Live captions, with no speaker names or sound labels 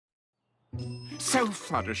So,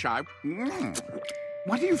 Fluttershy,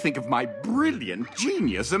 what do you think of my brilliant,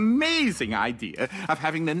 genius, amazing idea of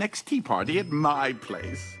having the next tea party at my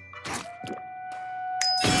place?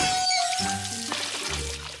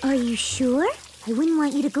 Are you sure? I wouldn't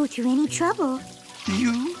want you to go through any trouble.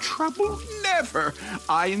 You trouble? Never!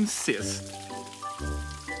 I insist.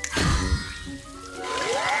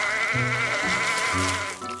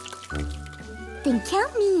 Then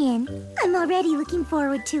count me in. I'm already looking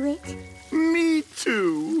forward to it. Me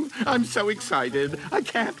too. I'm so excited. I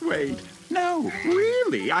can't wait. No,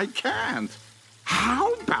 really, I can't.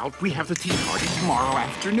 How about we have the tea party tomorrow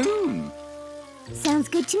afternoon? Sounds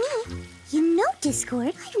good to me. You know,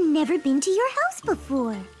 Discord, I've never been to your house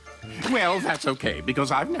before. Well, that's okay, because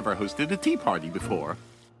I've never hosted a tea party before.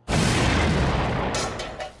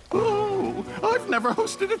 Oh, I've never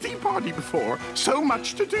hosted a tea party before. So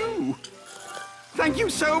much to do. Thank you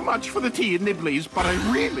so much for the tea and nibblies, but I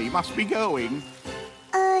really must be going.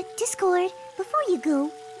 Discord, before you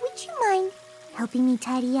go, would you mind helping me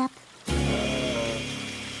tidy up?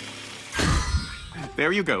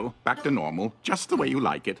 There you go, back to normal, just the way you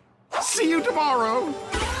like it. See you tomorrow!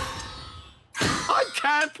 I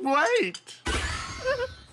can't wait!